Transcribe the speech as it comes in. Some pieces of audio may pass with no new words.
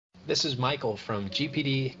This is Michael from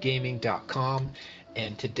gpdgaming.com,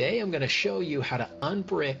 and today I'm going to show you how to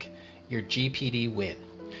unbrick your GPD WIN.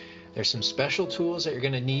 There's some special tools that you're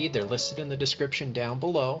going to need. They're listed in the description down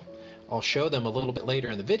below. I'll show them a little bit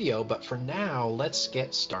later in the video, but for now, let's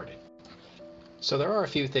get started. So there are a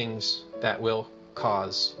few things that will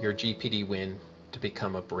cause your GPD WIN to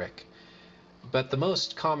become a brick, but the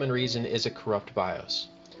most common reason is a corrupt BIOS.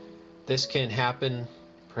 This can happen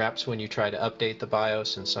perhaps when you try to update the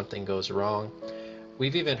BIOS and something goes wrong.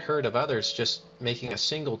 We've even heard of others just making a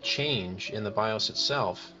single change in the BIOS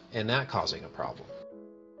itself and that causing a problem.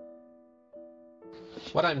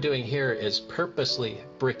 What I'm doing here is purposely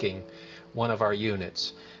bricking one of our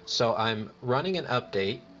units. So I'm running an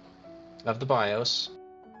update of the BIOS.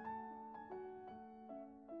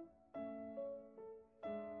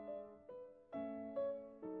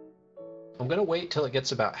 I'm going to wait till it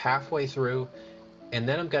gets about halfway through, and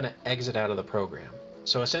then I'm going to exit out of the program.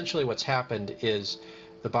 So essentially what's happened is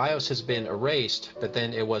the BIOS has been erased, but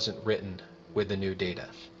then it wasn't written with the new data.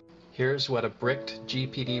 Here's what a bricked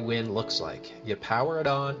GPD WIN looks like. You power it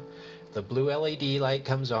on, the blue LED light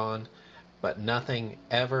comes on, but nothing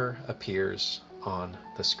ever appears on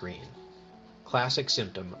the screen. Classic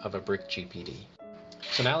symptom of a bricked GPD.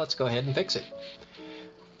 So now let's go ahead and fix it.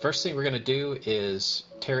 First thing we're going to do is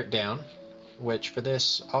tear it down, which for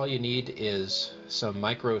this all you need is some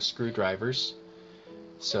micro screwdrivers.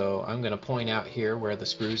 So I'm going to point out here where the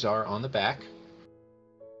screws are on the back.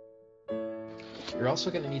 You're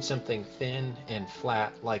also going to need something thin and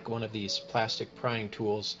flat like one of these plastic prying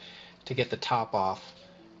tools to get the top off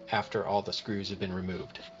after all the screws have been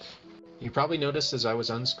removed. You probably noticed as I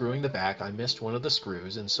was unscrewing the back I missed one of the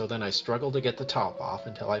screws, and so then I struggled to get the top off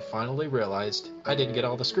until I finally realized I didn't get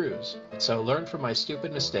all the screws. So learn from my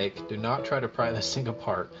stupid mistake. Do not try to pry this thing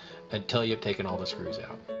apart until you've taken all the screws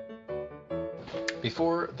out.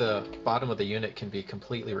 Before the bottom of the unit can be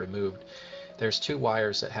completely removed, there's two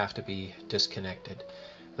wires that have to be disconnected.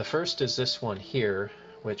 The first is this one here,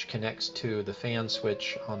 which connects to the fan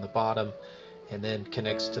switch on the bottom and then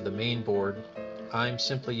connects to the main board. I'm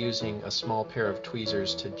simply using a small pair of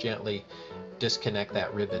tweezers to gently disconnect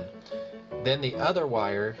that ribbon. Then the other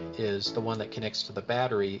wire is the one that connects to the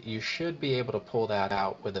battery. You should be able to pull that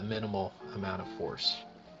out with a minimal amount of force.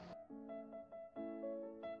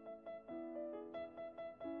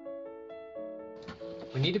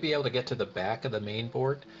 We need to be able to get to the back of the main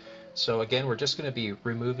board. So again, we're just going to be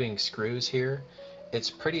removing screws here. It's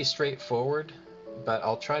pretty straightforward, but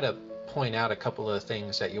I'll try to point out a couple of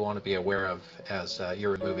things that you want to be aware of as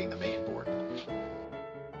you're removing the main board.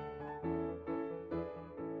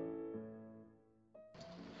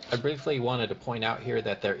 I briefly wanted to point out here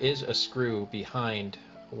that there is a screw behind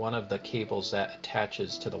one of the cables that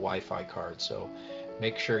attaches to the Wi-Fi card, so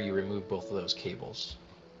make sure you remove both of those cables.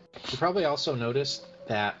 You probably also noticed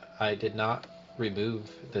that I did not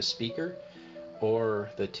remove the speaker or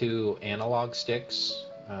the two analog sticks,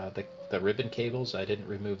 the ribbon cables. I didn't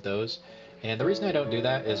remove those, and the reason I don't do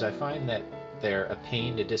that is I find that they're a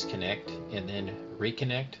pain to disconnect and then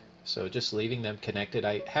reconnect, so just leaving them connected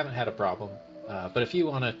I haven't had a problem, but if you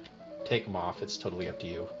want to take them off, it's totally up to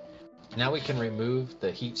you. Now we can remove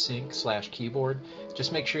the heatsink / keyboard.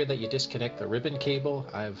 Just make sure that you disconnect the ribbon cable.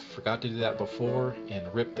 I've forgot to do that before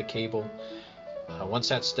and rip the cable. Once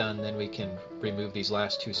that's done, then we can remove these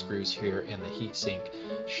last two screws here, and the heatsink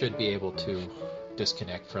should be able to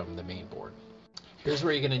disconnect from the main board. Here's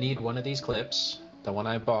where you're going to need one of these clips. The one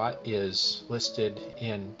I bought is listed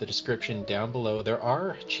in the description down below. There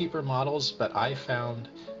are cheaper models, but I found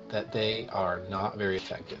that they are not very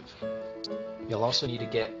effective. You'll also need to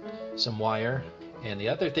get some wire, and the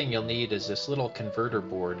other thing you'll need is this little converter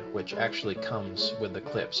board, which actually comes with the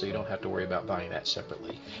clip, so you don't have to worry about buying that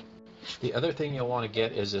separately. The other thing you'll want to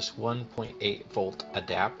get is this 1.8 volt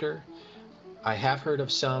adapter. I have heard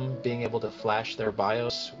of some being able to flash their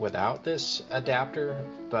BIOS without this adapter,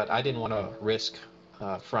 but I didn't want to risk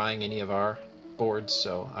frying any of our boards,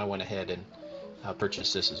 so I went ahead and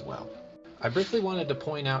purchased this as well. I briefly wanted to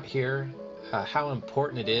point out here how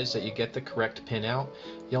important it is that you get the correct pin out.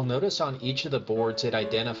 You'll notice on each of the boards it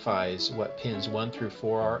identifies what pins 1 through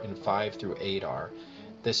 4 are and 5 through 8 are.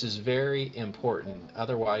 This is very important,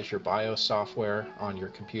 otherwise your BIOS software on your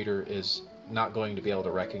computer is not going to be able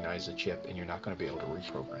to recognize the chip and you're not going to be able to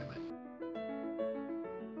reprogram it.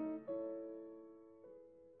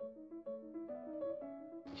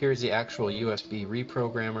 Here's the actual USB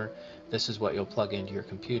reprogrammer. This is what you'll plug into your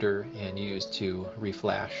computer and use to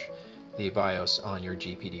reflash the BIOS on your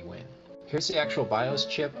GPD WIN. Here's the actual BIOS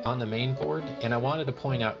chip on the main board, and I wanted to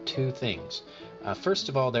point out two things. First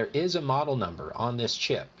of all, there is a model number on this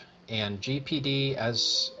chip, and GPD,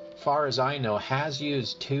 as far as I know, has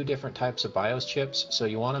used two different types of BIOS chips, so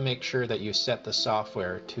you want to make sure that you set the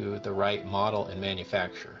software to the right model and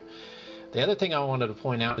manufacturer. The other thing I wanted to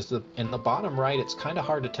point out is that in the bottom right, it's kind of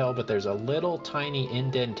hard to tell, but there's a little tiny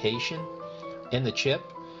indentation in the chip.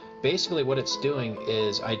 Basically what it's doing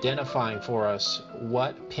is identifying for us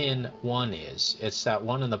what pin 1 is. It's that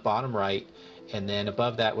one in the bottom right, and then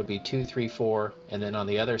above that would be 2, 3, 4, and then on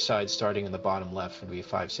the other side starting in the bottom left would be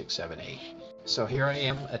 5, 6, 7, 8. So here I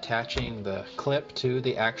am attaching the clip to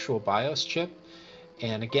the actual BIOS chip.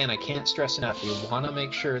 And again, I can't stress enough, you want to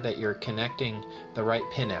make sure that you're connecting the right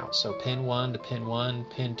pin out. So pin 1 to pin 1,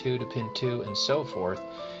 pin 2 to pin 2, and so forth.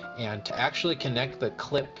 And to actually connect the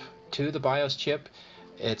clip to the BIOS chip,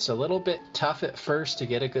 it's a little bit tough at first to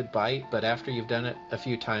get a good bite, but after you've done it a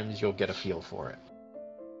few times, you'll get a feel for it.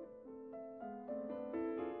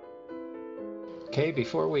 Okay,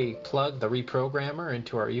 before we plug the reprogrammer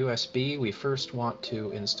into our USB, we first want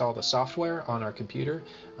to install the software on our computer.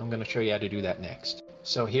 I'm going to show you how to do that next.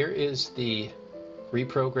 So here is the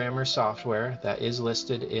reprogrammer software that is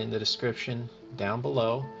listed in the description down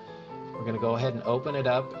below. We're going to go ahead and open it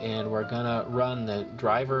up, and we're going to run the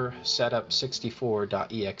driver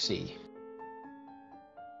setup64.exe.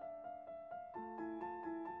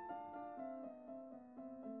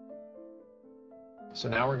 So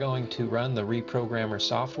now we're going to run the reprogrammer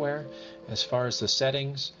software. As far as the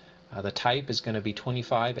settings, the type is going to be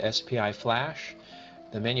 25 SPI flash.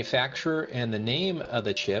 The manufacturer and the name of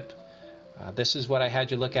the chip, this is what I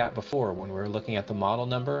had you look at before when we were looking at the model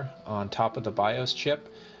number on top of the BIOS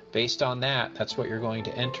chip. Based on that, that's what you're going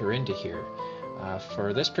to enter into here.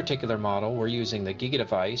 For this particular model, we're using the Giga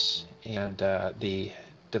device, and the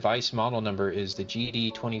device model number is the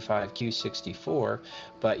GD25Q64,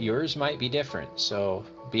 but yours might be different, so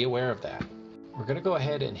be aware of that. We're going to go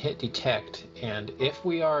ahead and hit detect, and if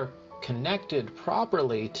we are connected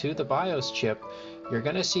properly to the BIOS chip, you're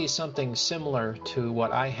going to see something similar to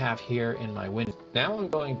what I have here in my window. Now I'm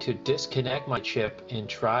going to disconnect my chip and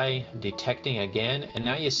try detecting again, and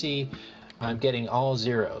now you see I'm getting all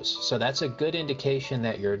zeros. So that's a good indication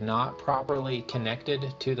that you're not properly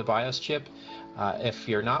connected to the BIOS chip. If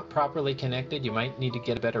you're not properly connected, you might need to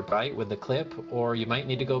get a better bite with the clip, or you might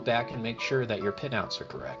need to go back and make sure that your pinouts are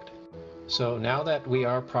correct. So now that we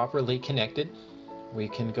are properly connected, we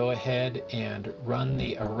can go ahead and run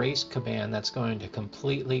the erase command that's going to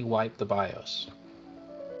completely wipe the BIOS.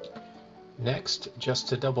 Next, just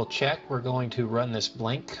to double check, we're going to run this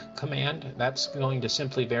blank command. That's going to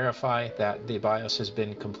simply verify that the BIOS has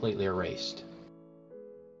been completely erased.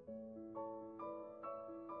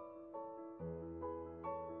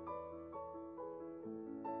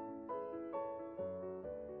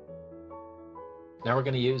 Now we're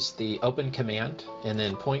going to use the open command and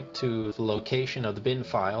then point to the location of the bin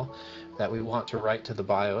file that we want to write to the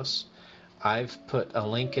BIOS. I've put a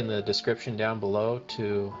link in the description down below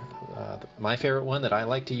to my favorite one that I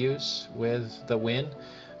like to use with the WIN,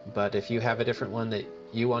 but if you have a different one that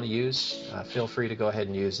you want to use, feel free to go ahead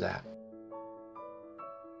and use that.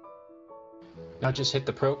 Now just hit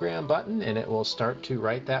the program button and it will start to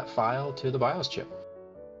write that file to the BIOS chip.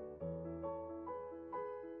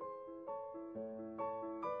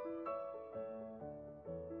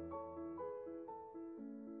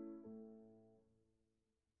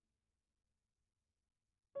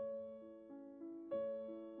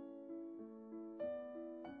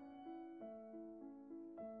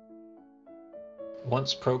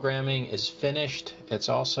 Once programming is finished, it's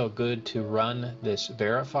also good to run this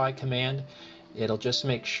verify command. It'll just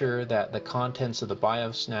make sure that the contents of the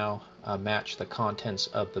BIOS now match the contents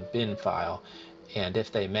of the bin file, and if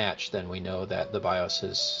they match, then we know that the BIOS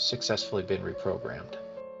has successfully been reprogrammed.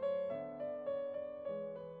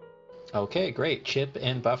 Okay, great. Chip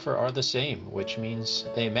and buffer are the same, which means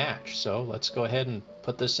they match. So let's go ahead and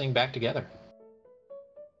put this thing back together.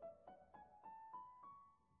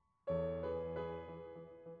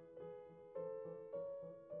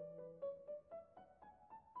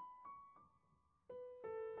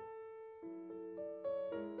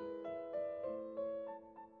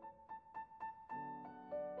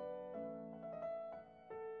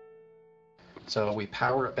 So we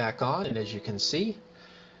power it back on, and as you can see,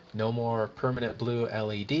 no more permanent blue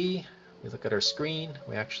LED. We look at our screen,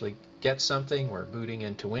 we actually get something, we're booting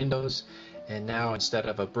into Windows, and now instead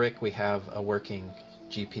of a brick, we have a working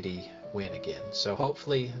GPD WIN again. So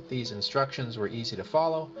hopefully these instructions were easy to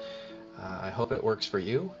follow. I hope it works for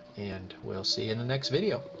you, and we'll see you in the next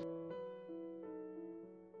video.